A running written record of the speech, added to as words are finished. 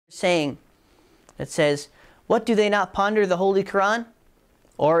saying that says, "What, do they not ponder the Holy Quran?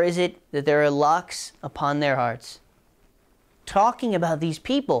 Or is it that there are locks upon their hearts?" Talking about these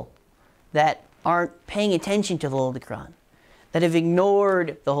people that aren't paying attention to the Holy Quran, that have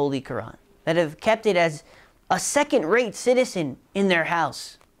ignored the Holy Quran, that have kept it as a second-rate citizen in their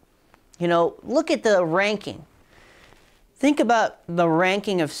house. You know, look at the ranking. Think about the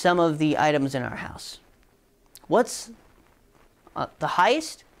ranking of some of the items in our house. What's the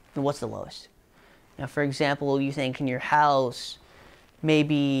highest and what's the lowest? Now, for example, you think in your house,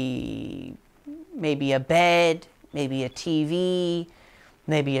 maybe a bed, maybe a TV,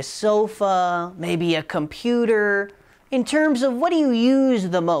 maybe a sofa, maybe a computer. In terms of what do you use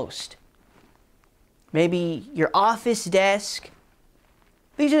the most? Maybe your office desk.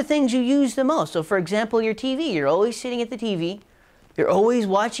 These are the things you use the most. So for example, your TV. You're always sitting at the TV. You're always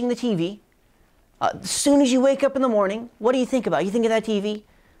watching the TV. As soon as you wake up in the morning, what do you think about? You think of that TV.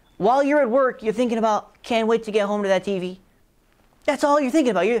 While you're at work, you're thinking about, can't wait to get home to that TV. That's all you're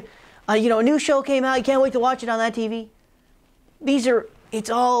thinking about. You know, a new show came out, you can't wait to watch it on that TV. It's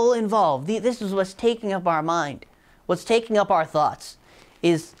all involved. This is what's taking up our mind. What's taking up our thoughts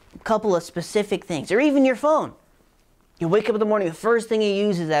is a couple of specific things. Or even your phone. You wake up in the morning, the first thing you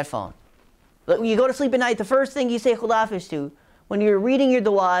use is that phone. When you go to sleep at night, the first thing you say Khudafis to, when you're reading your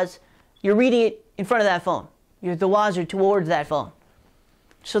du'as, you're reading it in front of that phone. Your du'as are towards that phone.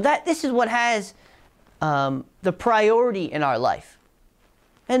 So this is what has the priority in our life.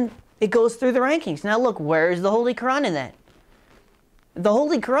 And it goes through the rankings. Now look, where is the Holy Quran in that? The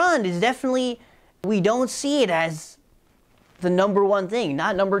Holy Quran is definitely, we don't see it as the number one thing.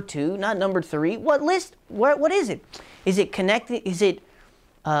 Not number two, not number three. What list? What is it? Is it connected? Is it,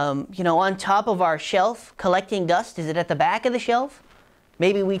 you know, on top of our shelf collecting dust? Is it at the back of the shelf?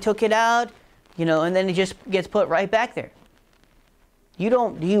 Maybe we took it out, you know, and then it just gets put right back there.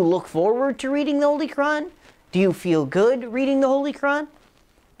 Do you look forward to reading the Holy Quran? Do you feel good reading the Holy Quran?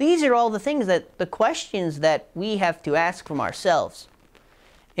 These are all the things the questions that we have to ask from ourselves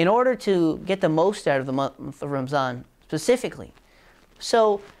in order to get the most out of the month of Ramadan specifically.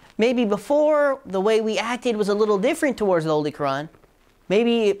 So maybe before the way we acted was a little different towards the Holy Quran.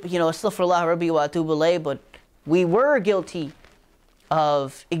 Maybe, you know, astaghfirullah rabbi wa atubu ilayh, but we were guilty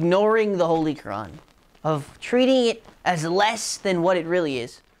of ignoring the Holy Quran, of treating it as less than what it really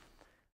is.